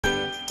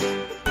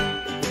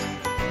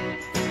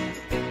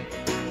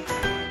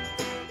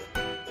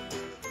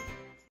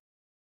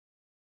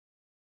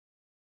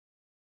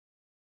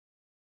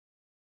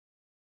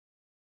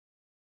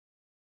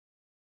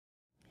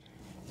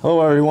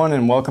Hello everyone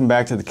and welcome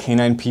back to the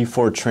Canine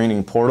P4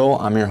 Training Portal.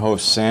 I'm your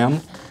host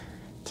Sam.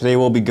 Today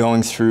we'll be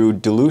going through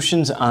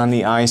dilutions on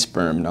the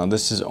iSperm. Now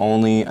this is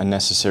only a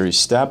necessary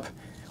step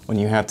when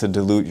you have to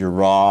dilute your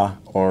raw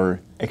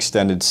or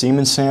extended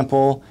semen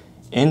sample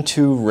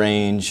into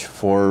range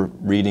for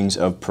readings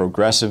of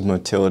progressive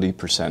motility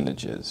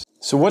percentages.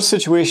 So what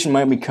situation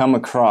might we come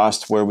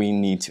across where we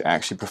need to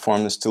actually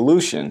perform this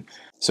dilution?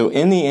 So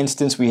in the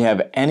instance we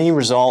have any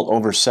result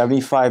over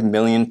 75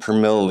 million per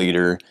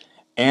milliliter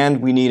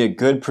and we need a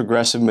good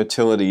progressive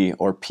motility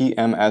or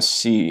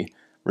PMSC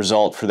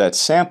result for that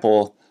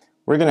sample,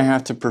 we're going to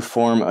have to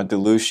perform a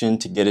dilution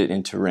to get it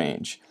into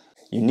range.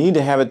 You need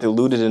to have it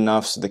diluted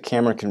enough so the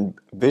camera can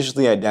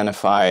visually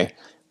identify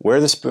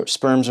where the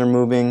sperms are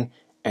moving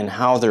and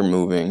how they're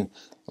moving.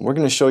 And we're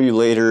going to show you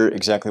later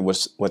exactly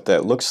what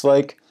that looks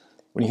like.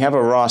 When you have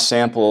a raw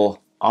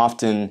sample,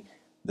 often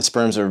the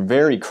sperms are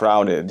very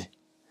crowded,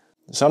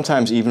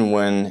 sometimes even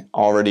when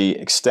already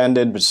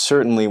extended, but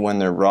certainly when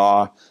they're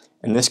raw.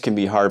 And this can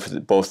be hard for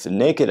both the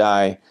naked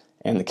eye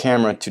and the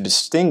camera to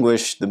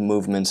distinguish the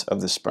movements of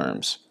the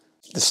sperms.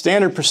 The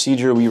standard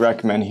procedure we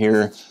recommend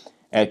here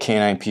at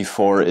Canine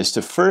P4 is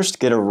to first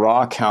get a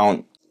raw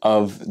count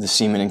of the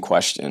semen in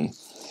question.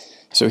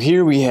 So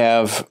here we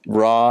have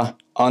raw,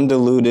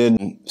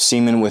 undiluted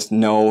semen with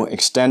no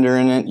extender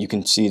in it. You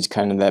can see it's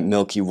kind of that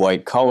milky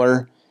white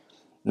color.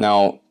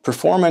 Now,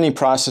 perform any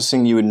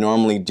processing you would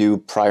normally do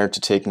prior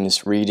to taking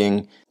this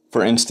reading.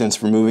 For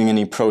instance, removing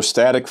any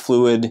prostatic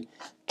fluid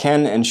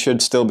can and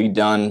should still be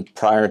done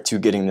prior to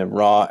getting the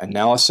raw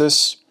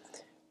analysis,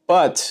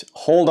 but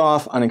hold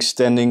off on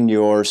extending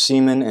your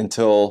semen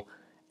until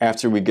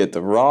after we get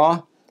the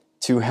raw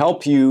to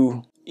help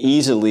you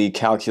easily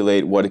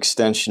calculate what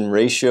extension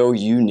ratio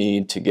you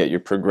need to get your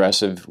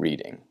progressive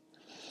reading.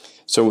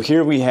 So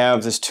here we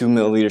have this 2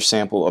 milliliter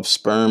sample of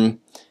sperm.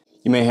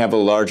 You may have a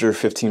larger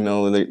 15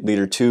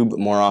 milliliter tube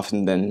more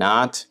often than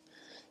not.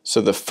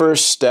 So the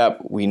first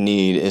step we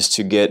need is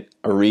to get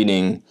a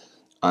reading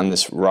on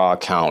this raw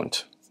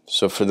count.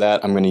 So for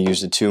that I'm going to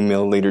use the 2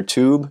 milliliter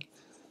tube.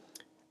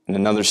 And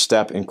another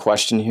step in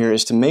question here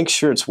is to make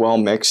sure it's well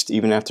mixed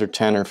even after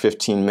 10 or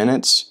 15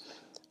 minutes.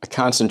 A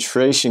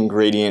concentration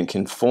gradient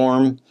can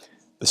form,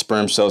 the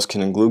sperm cells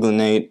can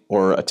agglutinate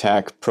or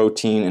attack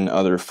protein and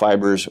other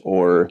fibers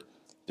or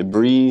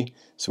debris.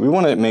 So we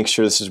want to make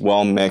sure this is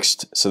well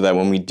mixed so that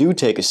when we do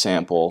take a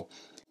sample,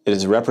 it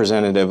is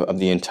representative of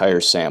the entire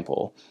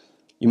sample.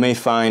 You may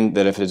find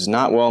that if it is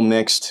not well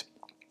mixed,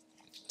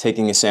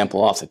 taking a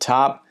sample off the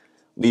top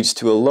leads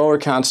to a lower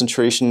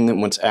concentration than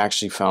what's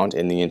actually found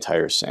in the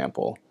entire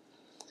sample.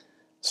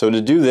 So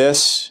to do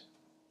this,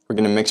 we're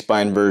going to mix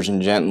by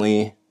inversion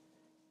gently,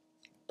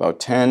 about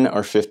 10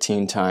 or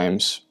 15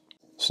 times.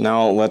 So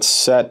now let's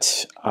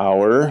set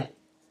our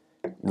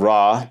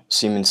raw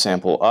semen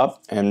sample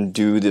up and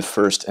do the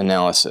first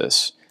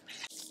analysis.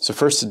 So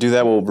first to do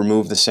that, we'll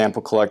remove the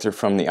sample collector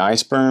from the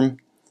iSperm.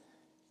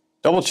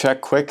 Double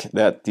check quick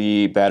that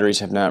the batteries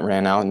have not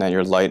ran out and that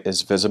your light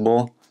is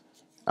visible.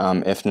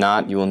 If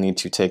not, you will need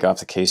to take off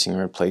the casing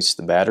and replace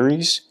the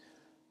batteries.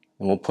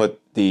 And we'll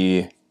put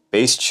the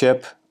base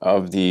chip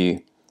of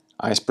the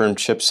iSperm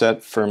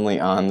chipset firmly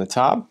on the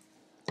top.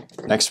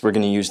 Next, we're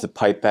going to use the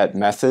pipette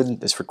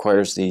method. This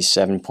requires the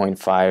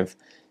 7.5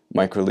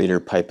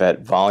 microliter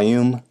pipette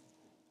volume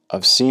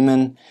of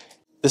semen.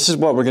 This is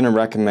what we're going to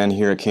recommend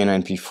here at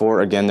Canine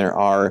P4. Again, there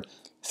are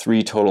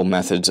 3 total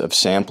methods of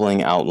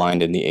sampling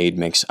outlined in the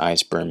AidMix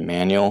iSperm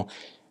manual.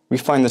 We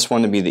find this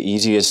one to be the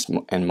easiest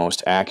and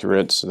most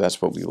accurate, so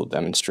that's what we will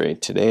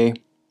demonstrate today.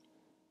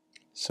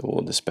 So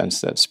we'll dispense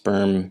that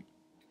sperm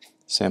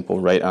sample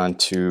right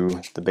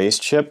onto the base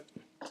chip.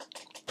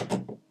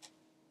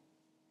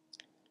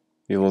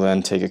 We will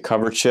then take a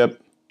cover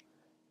chip,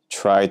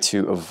 try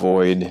to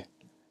avoid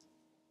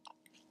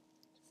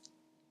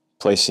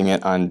placing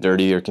it on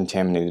dirty or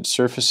contaminated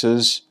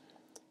surfaces,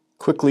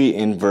 quickly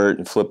invert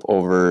and flip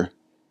over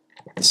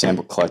the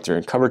sample collector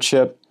and cover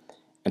chip,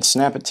 and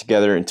snap it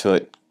together until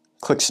it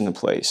clicks into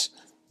place.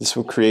 This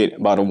will create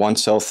about a 1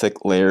 cell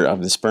thick layer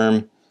of the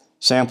sperm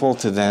sample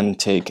to then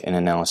take an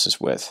analysis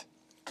with.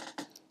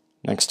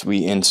 Next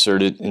we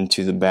insert it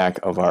into the back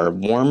of our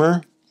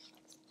warmer.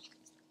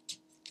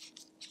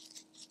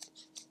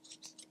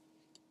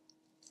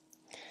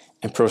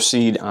 And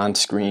proceed on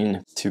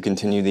screen to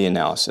continue the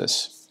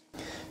analysis.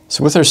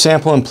 So with our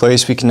sample in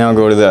place, we can now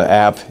go to the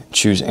app,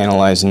 choose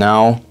Analyze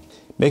Now,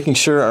 making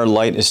sure our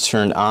light is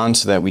turned on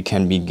so that we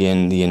can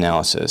begin the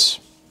analysis.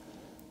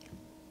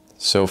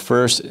 So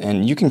first,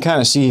 and you can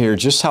kind of see here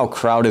just how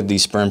crowded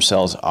these sperm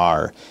cells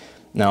are.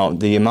 Now,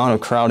 the amount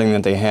of crowding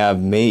that they have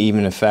may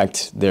even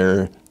affect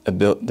their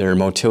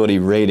motility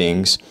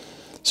ratings.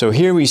 So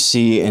here we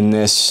see in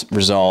this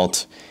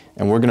result,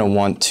 and we're going to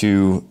want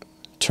to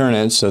turn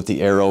it so that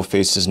the arrow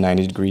faces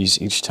 90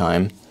 degrees each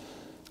time,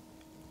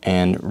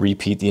 and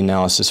repeat the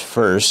analysis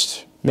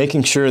first,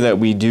 making sure that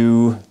we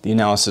do the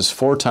analysis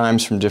 4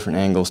 times from different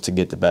angles to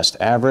get the best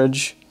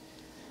average.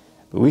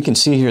 But we can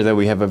see here that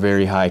we have a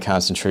very high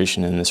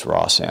concentration in this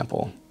raw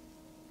sample.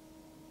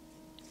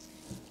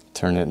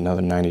 Turn it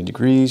another 90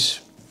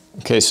 degrees.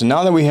 Okay, so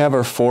now that we have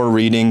our 4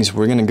 readings,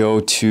 we're going to go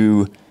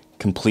to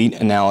complete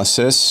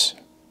analysis.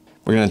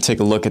 We're going to take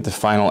a look at the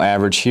final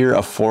average here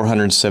of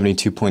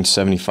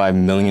 472.75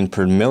 million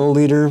per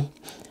milliliter.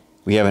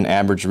 We have an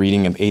average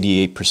reading of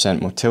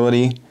 88%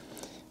 motility.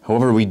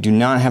 However, we do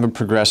not have a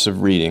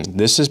progressive reading.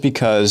 This is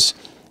because,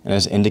 and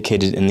as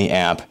indicated in the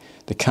app,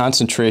 the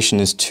concentration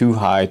is too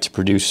high to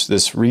produce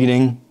this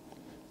reading.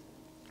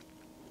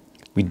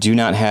 We do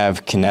not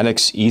have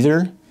kinetics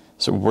either,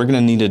 so we're going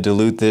to need to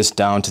dilute this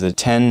down to the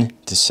 10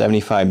 to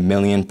 75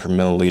 million per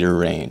milliliter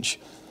range.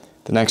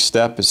 The next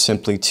step is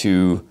simply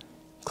to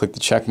click the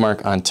check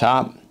mark on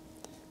top,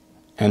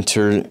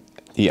 enter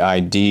the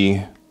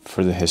ID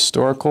for the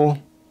historical,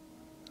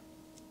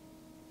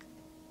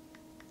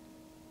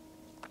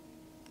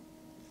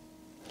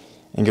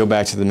 and go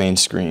back to the main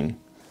screen.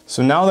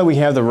 So now that we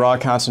have the raw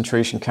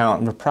concentration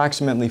count of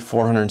approximately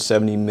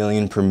 470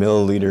 million per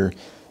milliliter,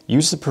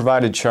 use the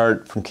provided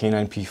chart from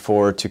Canine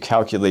P4 to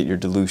calculate your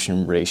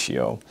dilution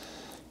ratio.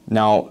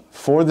 Now,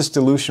 for this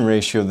dilution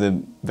ratio,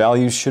 the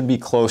values should be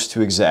close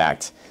to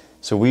exact.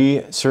 So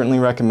we certainly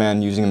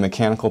recommend using a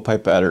mechanical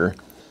pipetter.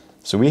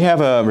 So we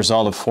have a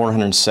result of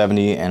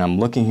 470, and I'm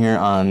looking here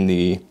on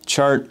the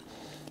chart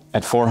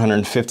at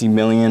 450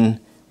 million.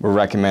 We're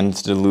recommended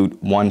to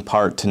dilute 1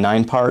 part to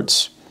 9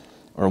 parts,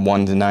 or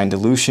 1 to 9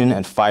 dilution.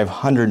 At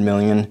 500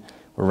 million,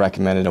 we're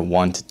recommended a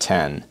 1 to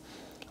 10.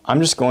 I'm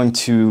just going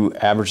to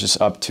average this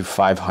up to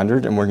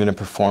 500, and we're going to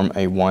perform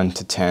a 1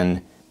 to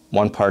 10,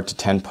 1 part to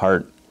 10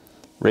 part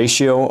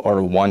ratio,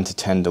 or 1 to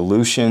 10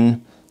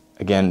 dilution.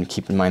 Again,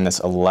 keep in mind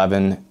that's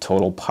 11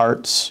 total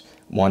parts,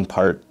 1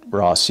 part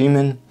raw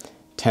semen,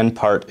 10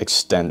 part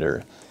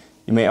extender.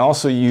 You may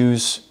also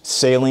use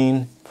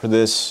saline for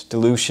this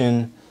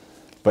dilution,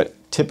 but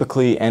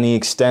typically any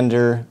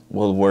extender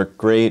will work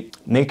great.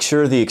 Make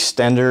sure the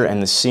extender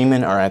and the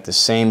semen are at the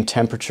same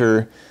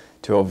temperature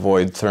to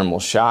avoid thermal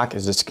shock,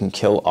 as this can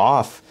kill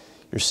off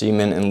your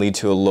semen and lead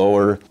to a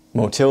lower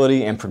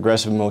motility and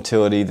progressive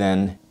motility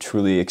than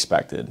truly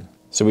expected.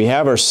 So we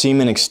have our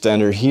semen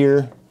extender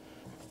here,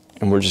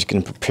 and we're just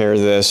going to prepare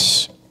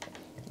this.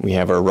 We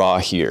have our raw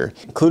here.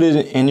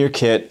 Included in your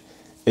kit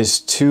is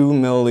 2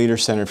 milliliter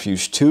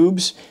centrifuge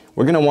tubes.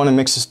 We're going to want to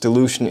mix this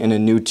dilution in a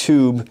new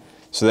tube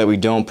so that we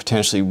don't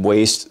potentially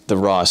waste the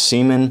raw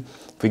semen.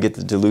 If we get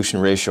the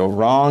dilution ratio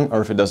wrong,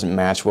 or if it doesn't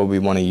match what we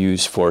want to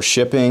use for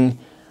shipping,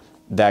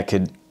 that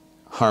could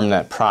harm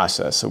that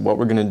process. So what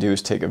we're going to do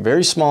is take a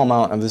very small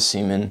amount of the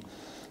semen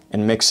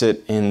and mix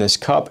it in this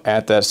cup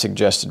at that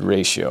suggested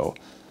ratio.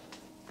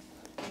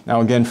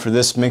 Now again, for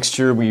this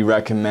mixture, we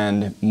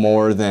recommend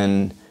more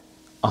than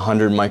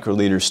 100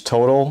 microliters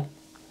total.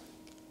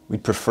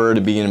 We'd prefer to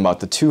be in about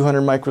the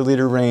 200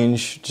 microliter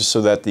range, just so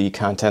that the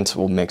contents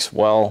will mix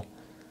well.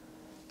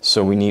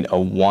 So we need a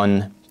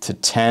 1 to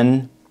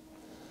 10.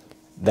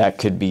 That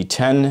could be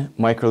 10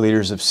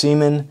 microliters of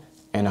semen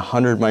and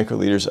 100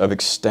 microliters of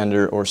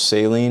extender or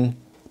saline.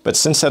 But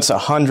since that's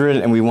 100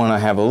 and we want to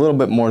have a little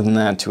bit more than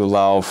that to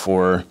allow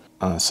for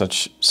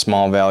such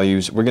small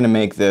values, we're going to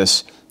make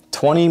this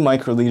 20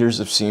 microliters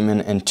of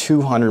semen and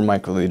 200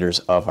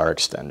 microliters of our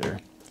extender.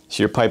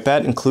 So your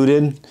pipette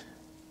included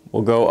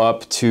will go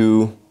up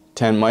to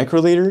 10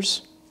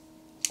 microliters.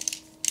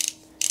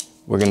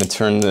 We're going to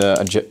turn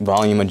the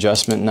volume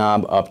adjustment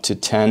knob up to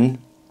 10.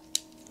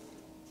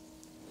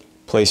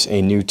 Place a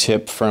new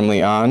tip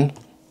firmly on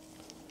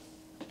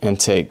and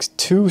take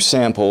 2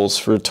 samples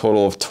for a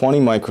total of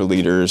 20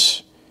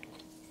 microliters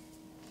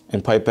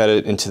and pipette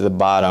it into the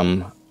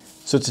bottom.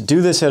 So to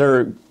do this at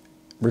our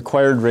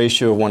required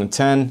ratio of 1 to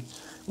 10,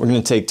 we're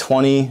going to take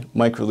 20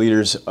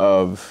 microliters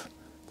of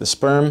the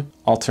sperm,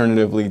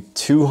 alternatively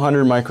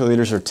 200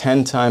 microliters or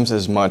 10 times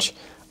as much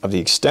of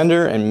the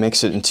extender, and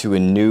mix it into a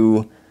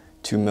new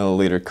 2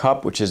 milliliter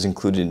cup, which is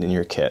included in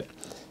your kit.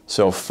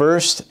 So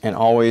first, and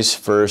always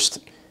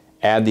first,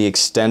 add the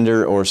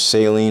extender or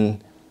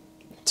saline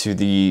to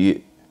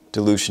the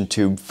dilution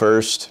tube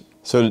first.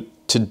 So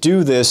to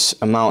do this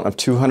amount of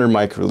 200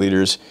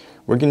 microliters,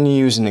 we're going to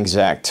use an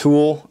exact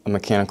tool, a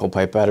mechanical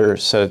pipetter,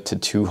 set it to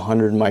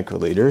 200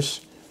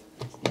 microliters.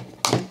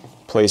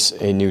 Place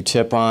a new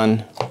tip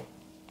on,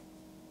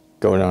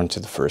 go down to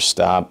the first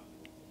stop,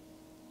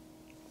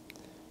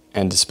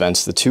 and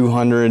dispense the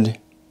 200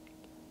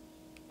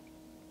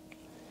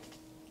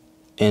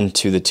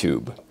 into the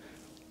tube.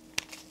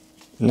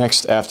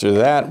 Next, after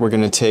that, we're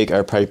going to take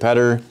our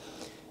pipetter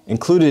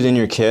included in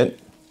your kit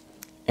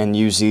and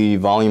use the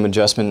volume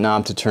adjustment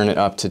knob to turn it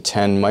up to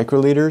 10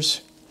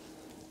 microliters.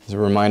 As a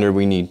reminder,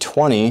 we need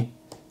 20,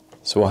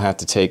 so we'll have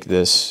to take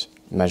this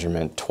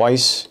measurement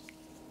twice.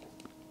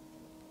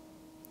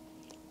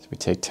 So we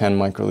take 10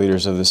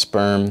 microliters of the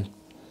sperm,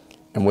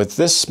 and with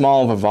this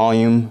small of a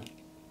volume,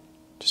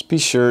 just be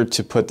sure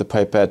to put the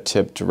pipette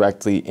tip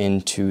directly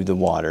into the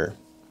water.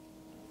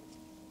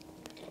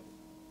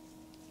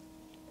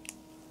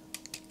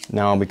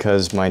 Now,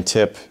 because my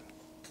tip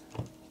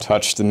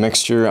touched the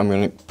mixture, I'm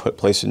going to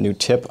place a new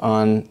tip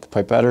on the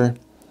pipetter,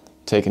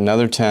 take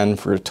another 10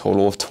 for a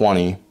total of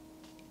 20,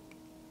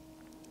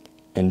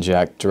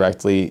 inject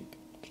directly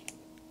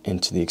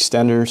into the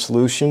extender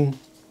solution.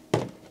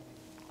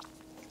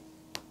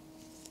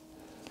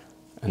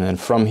 And then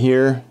from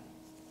here,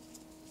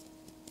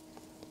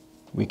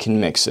 we can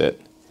mix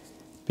it.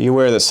 Be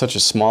aware that such a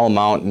small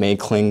amount may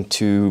cling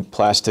to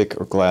plastic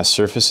or glass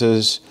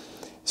surfaces.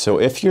 So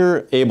if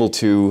you're able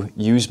to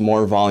use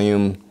more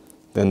volume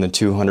than the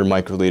 200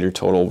 microliter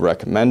total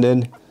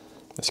recommended,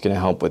 that's going to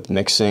help with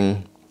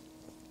mixing.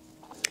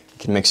 You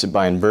can mix it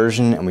by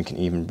inversion, and we can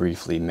even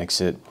briefly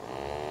mix it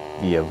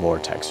via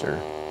vortexer.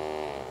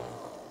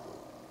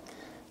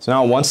 So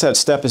now once that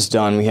step is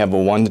done, we have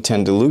a 1 to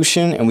 10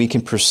 dilution, and we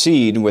can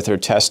proceed with our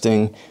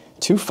testing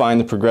to find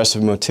the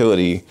progressive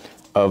motility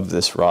of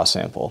this raw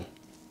sample.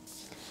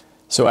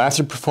 So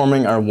after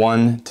performing our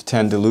 1 to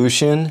 10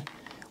 dilution,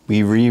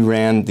 we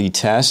reran the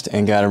test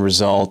and got a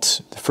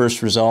result, the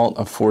first result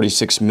of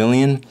 46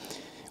 million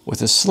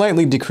with a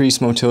slightly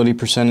decreased motility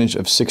percentage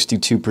of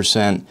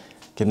 62%.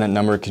 Again, that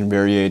number can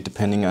vary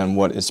depending on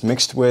what it's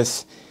mixed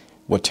with,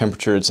 what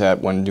temperature it's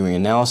at when doing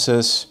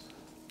analysis,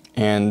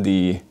 and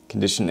the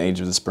condition and age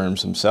of the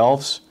sperms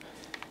themselves.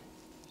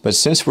 But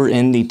since we're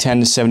in the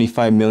 10 to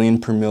 75 million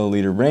per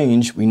milliliter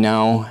range, we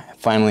now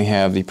finally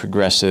have the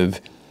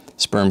progressive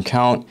sperm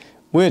count,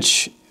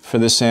 which for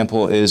this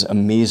sample is a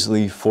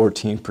measly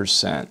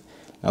 14%.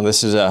 Now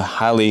this is a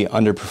highly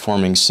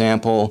underperforming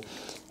sample.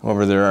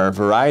 However, there are a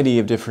variety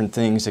of different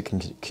things that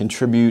can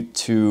contribute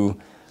to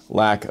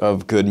lack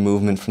of good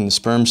movement from the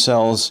sperm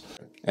cells,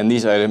 and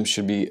these items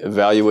should be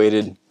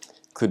evaluated,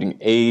 including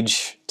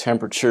age,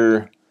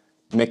 temperature,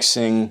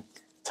 mixing,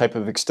 type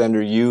of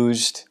extender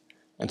used,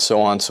 and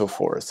so on and so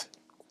forth.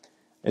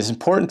 It's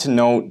important to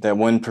note that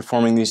when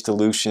performing these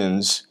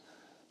dilutions,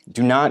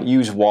 do not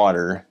use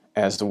water,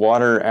 as the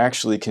water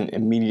actually can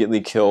immediately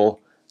kill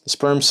the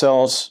sperm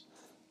cells,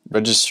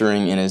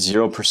 registering in a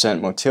 0%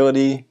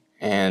 motility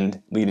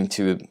and leading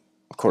to,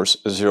 of course,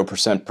 a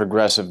 0%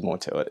 progressive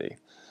motility.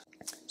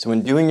 So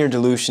when doing your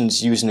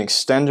dilutions, use an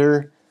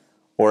extender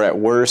or at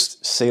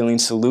worst saline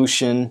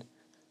solution.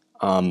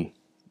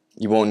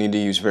 You won't need to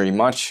use very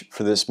much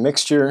for this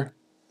mixture,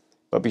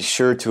 but be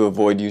sure to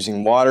avoid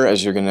using water,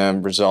 as you're going to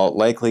result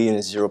likely in a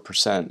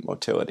 0%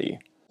 motility.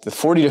 The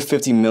 40 to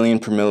 50 million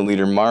per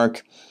milliliter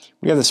mark,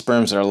 we have the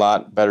sperms that are a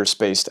lot better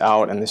spaced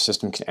out, and the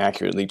system can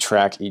accurately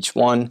track each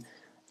one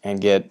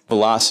and get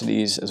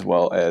velocities as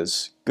well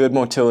as good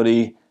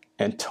motility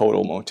and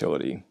total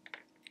motility.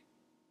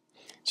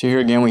 So here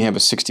again we have a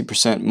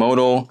 60%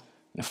 motile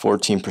and a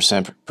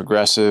 14%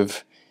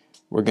 progressive.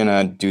 We're going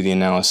to do the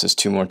analysis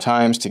 2 more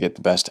times to get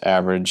the best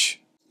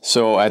average.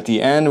 So at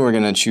the end we're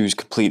going to choose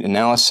complete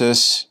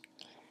analysis,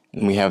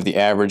 and we have the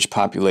average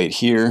populate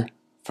here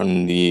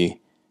from the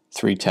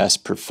 3 tests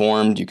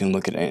performed. You can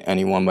look at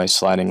any one by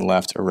sliding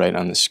left or right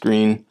on the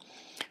screen.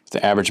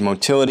 The average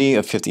motility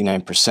of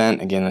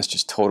 59%, again that's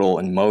just total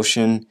in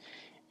motion,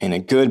 and a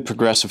good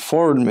progressive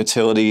forward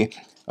motility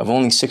of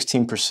only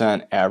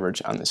 16%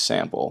 average on the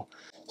sample.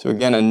 So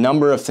again, a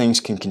number of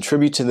things can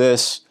contribute to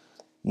this.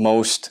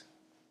 Most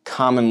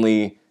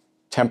commonly,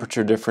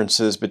 temperature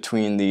differences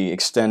between the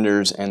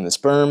extenders and the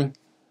sperm,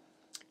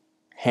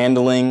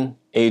 handling,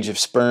 age of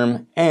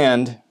sperm,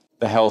 and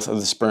the health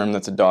of the sperm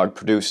that the dog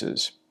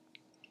produces.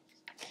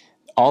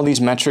 All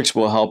these metrics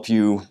will help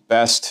you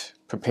best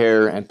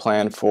prepare and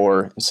plan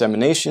for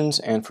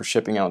inseminations and for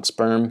shipping out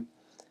sperm.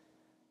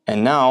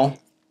 And now,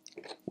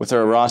 with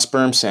our raw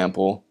sperm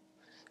sample,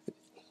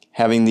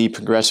 having the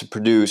progressive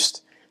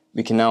produced,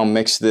 we can now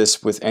mix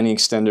this with any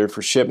extender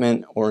for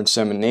shipment or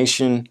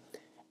insemination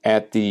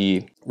at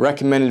the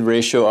recommended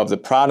ratio of the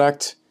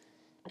product,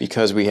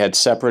 because we had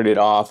separated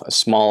off a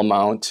small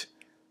amount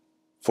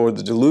for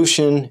the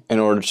dilution in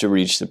order to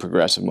reach the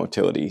progressive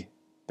motility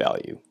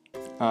value.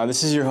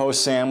 This is your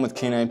host Sam with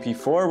Canine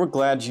P4. We're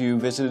glad you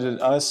visited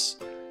us,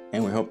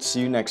 and we hope to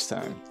see you next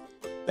time.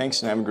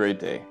 Thanks and have a great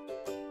day.